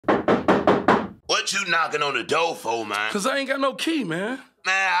What you knocking on the door for, man? Cause I ain't got no key, man.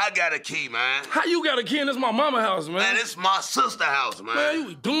 Man, I got a key, man. How you got a key and this my mama's house, man? Man, it's my sister's house, man. Man, you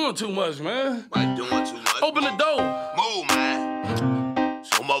be doing too much, man. Like doing too much. Open the door. Move, man. It's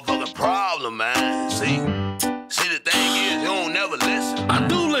a motherfucking problem, man. See, the thing is, you don't never listen. I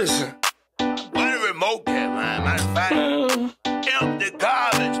do listen. Where the remote at, man? Matter of fact, empty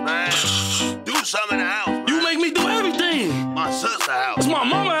garbage, man. Do something in the house, man. You make me do everything. My sister's house. It's my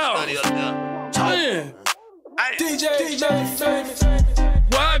mama's house. Study up there. Man. DJ.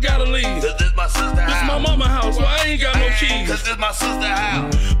 Why I gotta leave? Cause this my sister's house. This my mama's house. Why I ain't got no keys? Cause this my sister's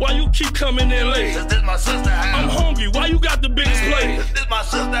house. Why you keep coming in late? Cause this my sister's house. I'm hungry. Why you got the biggest plate? Cause this my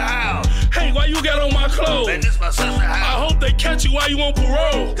sister's house. Hey, why you got on my clothes? Man, this my sister's house. I hope they catch you while you on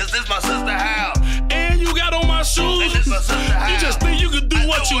parole. Cause this my sister's house. And you got on my shoes. Man, this my sister's house. You just think you can do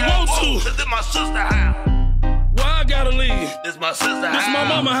what you want to. Cause this my sister's house. Why I gotta leave? This my sister's house. This my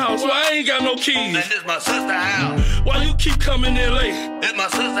mama's house. Why I ain't got no keys? Man, this my sister's house. Why you keep coming in late? This my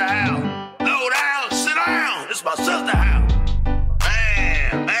sister's house. Low down, sit down. This my sister's house.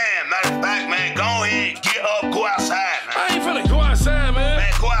 Man, matter of fact, man, go ahead, get up, go outside, man. I ain't finna go outside, man.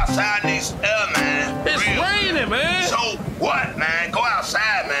 Man, go outside, need some air, man. It's real. raining, man. So what, man? Go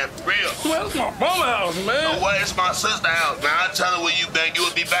outside, man, for real. Well, it's my mama's house, man. So what? It's my sister's house, man. I tell her where you been, you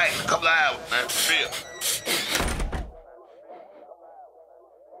will be back in a couple of hours, man, for real.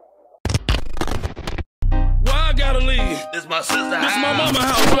 Why I gotta leave? This my sister's house. This my mama's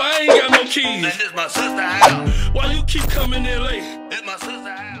house. Why I ain't got no keys? Man, this my sister's house. Why you keep coming in late? This my sister's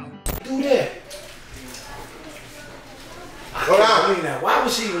house. Do that. Go down. Now, why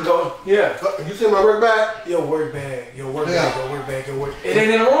would she even go? Yeah. You see my work bag? Your work bag. Your work Yeah. bag. Your work bag. Your work. It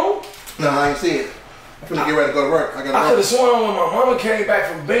ain't in the room? No, I ain't see it. I'm finna get ready to go to work. I could gotta have sworn when my mama came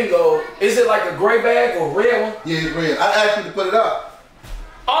back from bingo, is it like a gray bag or a red one? Yeah, it's red. I asked you to put it up.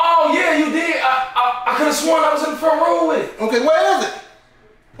 Oh yeah, you did. I could have sworn I was in the front room with it. Okay, where is it?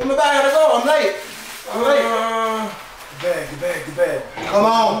 Where my bag gotta go? I'm late. I'm late. The bag. Come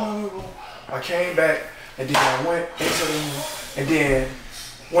on. I came back and then I went into the room and then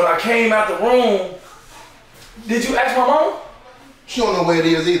when I came out the room, did you ask my mom? She don't know where it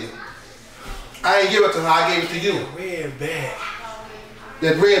is either. I ain't give it to her. I gave it to you. The red bag.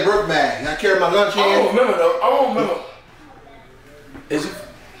 That red work bag. I carry my lunch in. I don't remember though. I don't remember. Is it?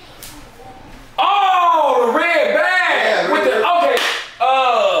 Oh, the red bag. Yeah, with the okay.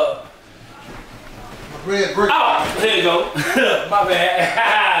 Red brick. Oh, there you go. My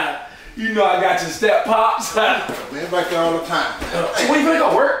bad. You know I got your step pops. Man, it's back there all the time. Where you finna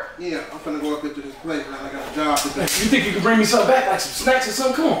go work? Yeah, I'm finna go up into this place, man. I got a job today. You think you can bring me something back, like some snacks or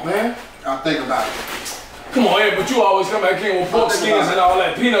something? Come on, man. I'll think about it. Come on, yeah, but you always come back here with pork skins and all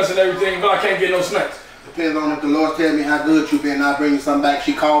that, peanuts and everything, but I can't get no snacks. Depends on if Deloris tell me how good you been, I'll bring you something back.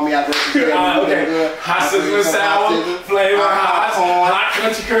 She called me, I go to okay. Hot sizzling sour, flavor hot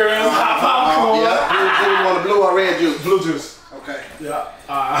country curls, hot popcorn. Yeah, you want the blue or red juice? Blue juice. Okay.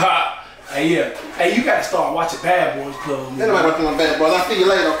 Yeah. Hey, yeah. Hey, you gotta start watching Bad Boys Club. Anyway, watching my Bad Boys. I'll see you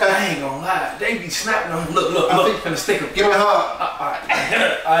later, okay? I ain't gonna lie. They be snapping on. Look. Finna stick them. Give me a hug.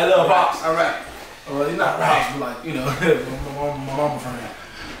 Alright. I love Pops. Alright. Well, he's not Pops, but like, you know, my mama friend.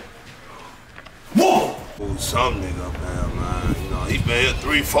 Whoa! Oh, some nigga up there, man. You know, he been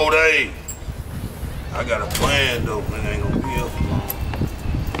here 3-4 days. I got a plan, though, man. I ain't gonna be here for long.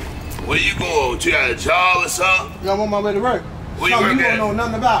 Where you going? You got a job or something? Yeah, I'm on my way to work. Where you work you at? don't know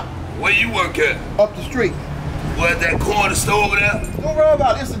nothing about. Where you work at? Up the street. What, that corner store over there? Don't worry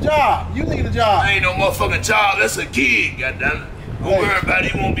about it. It's a job. You need a job. Ain't no motherfucking job. That's a gig, goddammit. Don't worry about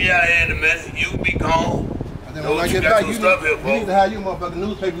it. You won't be out here in a minute. You be gone. Then when I get back, you need to have you motherfucking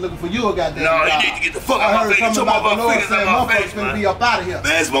newspaper looking for you a goddamn job. No, you need to get the fuck out my face. Get your motherfucking fingers out my face, man. Be up out of here.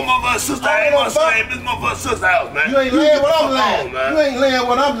 Man, it's my motherfucking sister. I ain't my slave. This is my motherfucking sister's house, man. You ain't laying what I'm laying. You ain't laying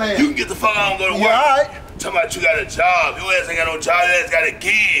what I'm laying. You can get the fuck out and go to work. Yeah, all right. Talking about you got a job. Your ass ain't got no job. Your ass got a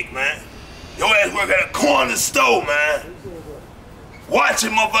gig, man. Your ass work at a corner store, man. Watching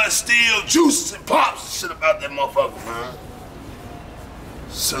motherfuckers steal juices and pops and shit about that motherfucker, man.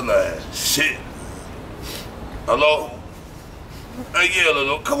 Silly ass shit. Hello? Hey, yeah,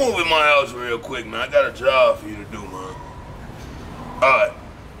 Lilo, come over to my house real quick, man. I got a job for you to do, man. Alright.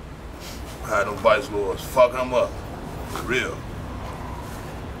 I had no vice lords. Fuck him up. For real.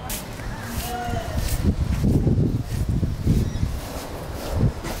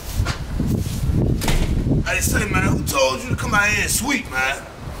 Hey, say, man, who told you to come out here and sweep, man?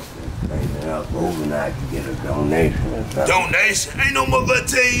 Overnight to get a donation or something. Donation? Ain't no motherfucker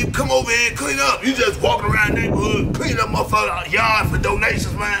tell you come over here and clean up. You just walking around the neighborhood, clean up motherfucker yard for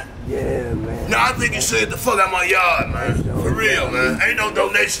donations, man. Yeah, man. No, I think you should get the fuck out of my yard, man. For real, man. Ain't no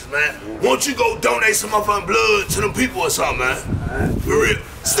donations, man. Won't you go donate some motherfucking blood to them people or something, man? For real.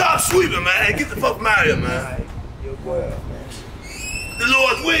 Stop sweeping, man. Hey, get the fuck out of here, man. You're well, man.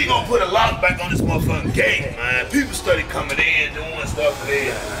 Deloris, we ain't gonna put a lock back on this motherfucking gate, man. People started coming in, doing stuff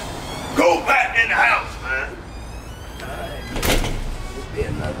there. Go back in the house, man. It'll be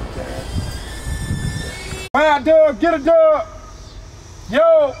another time. Alright, Doug, get a Doug.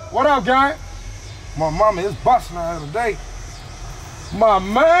 Yo, what up, gang? My mama is busting out here today. My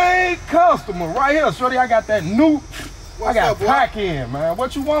main customer right here, shorty. I got that new. I got pack in, man.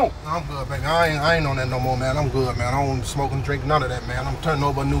 What you want? I'm good, baby. I ain't on that no more, man. I'm good, man. I don't smoke and drink none of that, man. I'm turning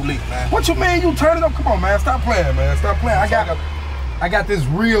over a new leaf, man. What you mean you turning up? Come on, man. Stop playing, man. Stop playing. I got this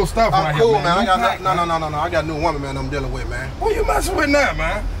real stuff right cool, here, man. I got no. I got a new woman, man. I'm dealing with, man. Who you messing with now,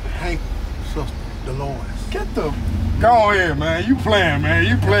 man? Hank, Sister, Deloris. Get the. Go ahead, man. You playing, man.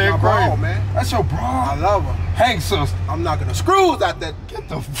 You playing That's my crazy. bro, man. That's your bro. I love her. Hank sister. I'm knocking the screws out that. Get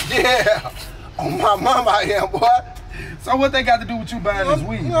the. Yeah. On my mama I am, boy. So what they got to do with you buying this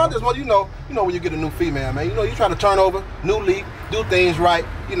weed? You know, I just want you know when you get a new female, man. You know, you try to turn over, new leaf, do things right.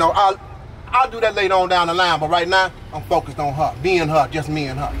 You know, I'll do that later on down the line, but right now I'm focused on her, being her, just me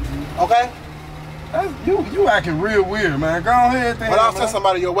and her. Okay? You acting real weird, man. Go ahead, But I'll send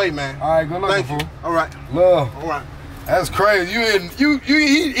somebody your way, man. All right, good looking, Thank you. fool. All right. Love. All right. That's crazy.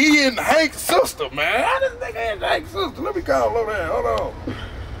 He in Hank's sister, man. How does nigga in Hank's sister? Let me call over there. Hold on.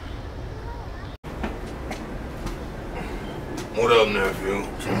 What up, nephew?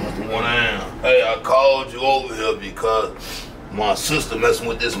 What am? Hey, I called you over here because my sister messing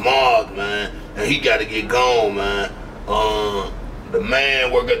with this Mark, man, and he got to get gone, man. The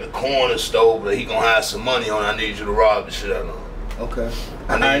man work at the corner store, but he gonna have some money on. I need you to rob the shit out of him. Okay.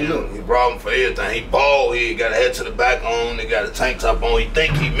 I need you. He rob him for everything. He bald. He got a head to the back on. He got a tank top on. He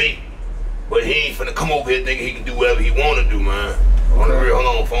think he me, but he ain't finna come over here thinking he can do whatever he wanna do, man. On the real,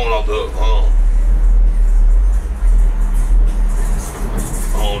 hold on, phone off the hook. Hold on.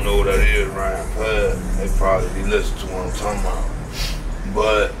 I don't know what that is, Ryan Pad. They probably be listening to what I'm talking about.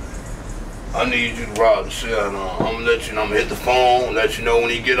 But I need you to rob the shit out of him. I'm gonna let you know, I'm gonna hit the phone, let you know when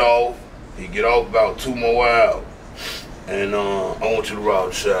he get off. He get off about 2 more hours. And I want you to rob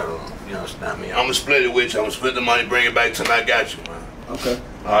the shit out of him. You understand me? I'm gonna split it with you. I'm gonna split the money, bring it back till I got you, man. Okay.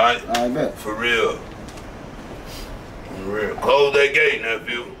 Alright? I bet. For real. For real. Close that gate,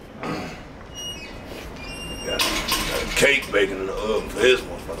 nephew. Got a cake baking in the oven for his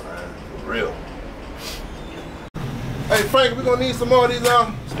motherfucker, man. For real. Hey Frank, we're gonna need some more of these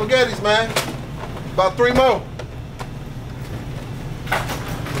spaghettis, man. About 3 more.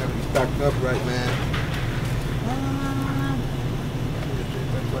 Gotta be stocked up right, man.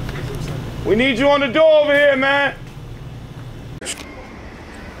 We need you on the door over here, man.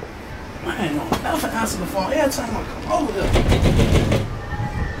 Man, no, never answer the phone every time I come over there.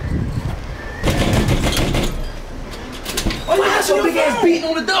 Why you answer your big ass beating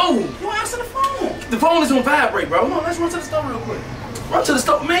on the door? You answer the phone. The phone is on vibrate, bro. Come on, let's run to the store real quick. Run to the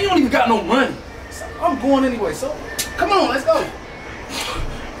store. Man, you don't even got no money. So, I'm going anyway, so come on, let's go.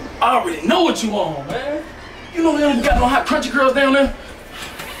 I already know what you on, man. You know they don't even got no hot crunchy girls down there?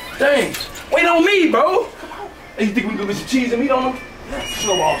 Dang. Wait on me, bro. Come on. Hey, you think we can get some cheese and meat on them?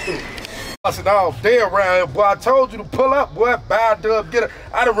 Snowballs, too. Busting all day around here, boy. I told you to pull up, boy. Buy a dub, get it.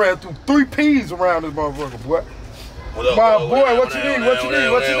 I done ran through 3 P's around this motherfucker, boy. What up, My bro? boy, what you need? What you need?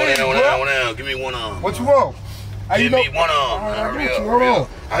 What you need, bro? Give me one arm. What you want? Give me one arm. Hold on.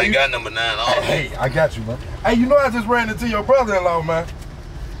 I ain't got number 9 on. Hey, I got you, man. Hey, you know I just ran into your brother-in-law, man.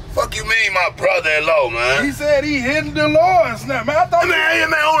 Fuck you mean, my brother-in-law, man? He said he hitting Deloris now, man. I thought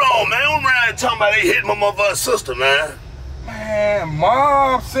Man, hold on, man. I'm around talking about they hitting my motherfucking sister, man. Man,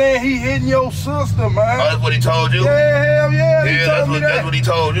 Mom saying he hitting your sister, man. Oh, that's what he told you? Yeah, hell yeah. Yeah, that's what he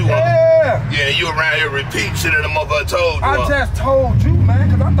told you, huh? Yeah. Yeah, you around here repeating shit that the motherfucker told you. I huh? just told you, man,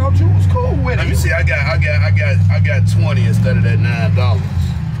 because I thought you was cool with it. Let me see, I got 20 instead of that $9.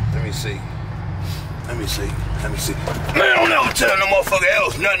 Let me see. Man, don't never tell no motherfucker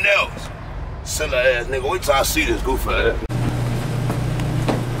else, nothing else. Silly ass nigga, wait till I see this goofy ass.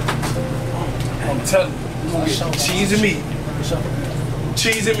 I'm telling you, you gonna get cheese and meat.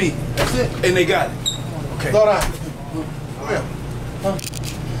 Cheese and meat. That's it. And they got it. Okay. Slow down. Come here.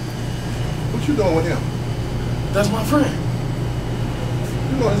 What you doing with him? That's my friend.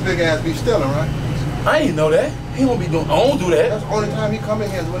 You know his big ass be stealing, right? I ain't know that. He don't be doing. I don't do that. That's the only time he come in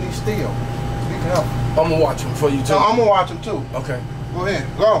here is when he steal. Be careful. I'm gonna watch him for you too. No, I'm gonna watch him too. Okay. Go ahead.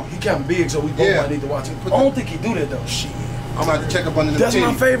 Go. He kinda big, so we both might need to watch him. I don't think he do that though. Shit. I'm about to check up under them That's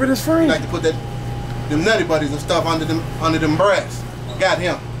my titties. favorite is friend. Like to put them nutty buddies and stuff under them breasts. Got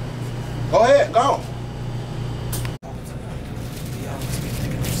him. Go ahead, go on.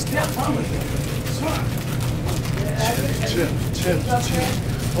 Chill.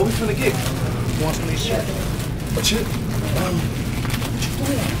 What we finna get? You want some of these shit? What you? What you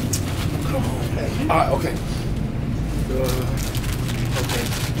doing? Come on, man. All right, okay.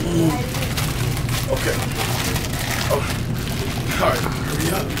 Okay. All right, hurry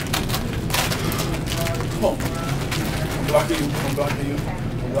up. Come on. I'm blocking you.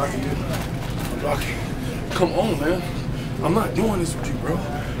 Come on, man. I'm not doing this with you, bro.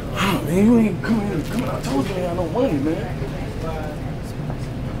 Oh, man, you ain't coming in. Come on, I told you I ain't got no money, man.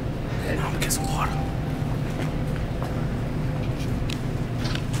 Man, I'm gonna get some water.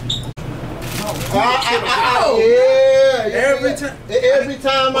 Yeah. Every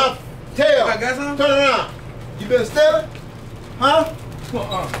time I tell, turn around. You been stealing? Huh?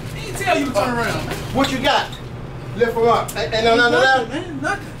 He didn't tell you to turn around, man. What you got? Lift them up. Ain't no none of that? Man,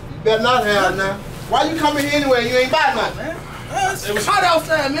 nothing. You better not have now. Why you coming here anyway? You ain't buy nothing. Man. It was hot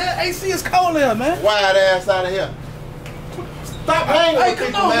outside, man. AC is cold there, man. Wild ass out of here. Stop hanging with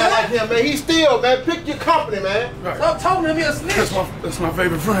people, man, like him, man. He's still, man. Pick your company, man. Right. Stop talking to me a snitch. That's my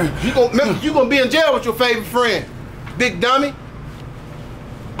favorite friend. You gonna be in jail with your favorite friend, big dummy.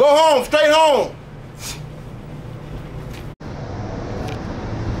 Go home, straight home.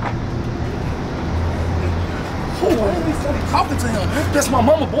 Talking to him, man. That's my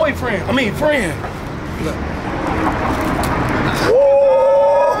mama boyfriend. I mean, friend. Look.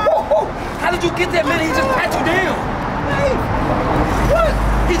 How did you get that, man? He just pat you down. Hey. What?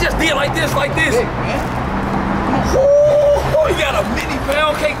 He just did like this. Hey, man. He got a mini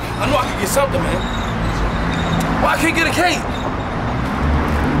pound cake. I know I can get something, man. Why I can't get a cake?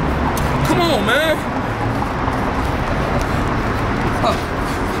 Come on, man.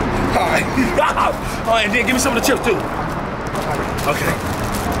 All right, and then give me some of the chips, too. Okay.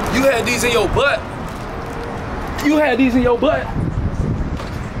 You had these in your butt.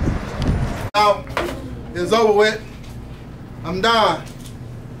 Now, it's over with. I'm done.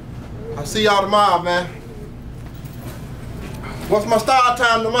 I'll see y'all tomorrow, man. What's my start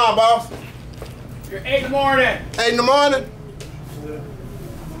time tomorrow, boss? You're 8 in the morning. 8 in the morning?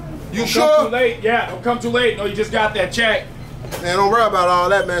 You Don't sure? come too late. Yeah, don't come too late. No, you just got that check. Man, don't worry about all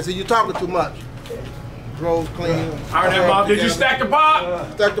that, man. See, you talking too much. Rolls clean. All right, Bob. Did you stack the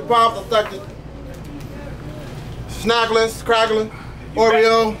pop? Stack the pop, I stack the snacklings, crackling,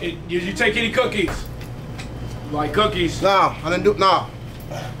 Oreo. Did you take any cookies? You like cookies? No, I didn't do, no.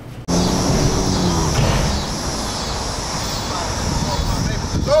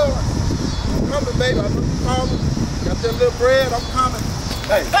 I'm coming, baby. I'm coming. Got that little bread, I'm coming.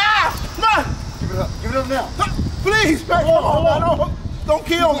 Hey. Ah! No! Give it up. Give it up now. Please, man. Don't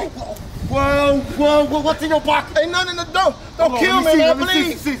kill me. Well, what's in your pocket? Ain't nothing in the door. Don't kill me, man,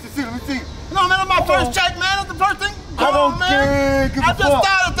 please. Let me see. No, man, that's my first check, man. That's the first thing. I don't care. I just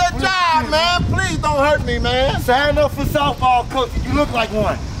started that job, man. Please don't hurt me, man. Sign up for softball coaching. You look like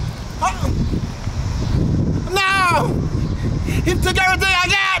one. No! He took everything I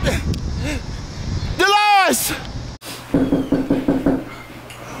got. Deloris!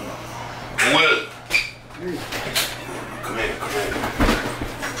 Will. Come here.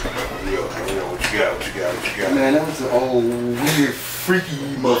 What you got? Man, that was an old, weird, freaky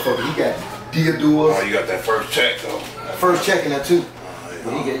motherfucker. He got Deloris. Oh, you got that first check, though. First check in that, too.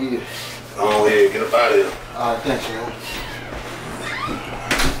 But he got you. Oh, yeah, get up out of here. All right, thanks, man.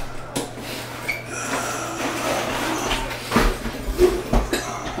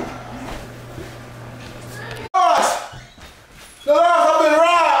 Deloris, I've been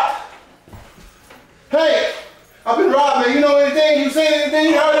robbed. Hey, I've been robbed, man. You know anything? You seen anything?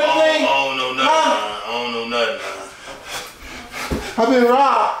 You heard anything? I don't know nothing. Huh? I don't know nothing. I've been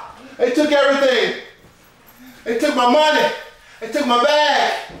robbed. They took everything. They took my money. They took my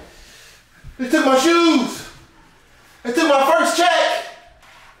bag. They took my shoes. They took my first check.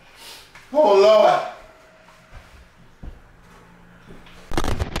 Oh, Lord.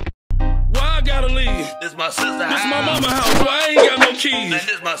 Why I gotta leave? This my sister house. This my mama house, so I ain't got no keys.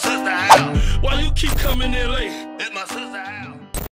 This my sister house. Why you keep coming in late? This my sister house.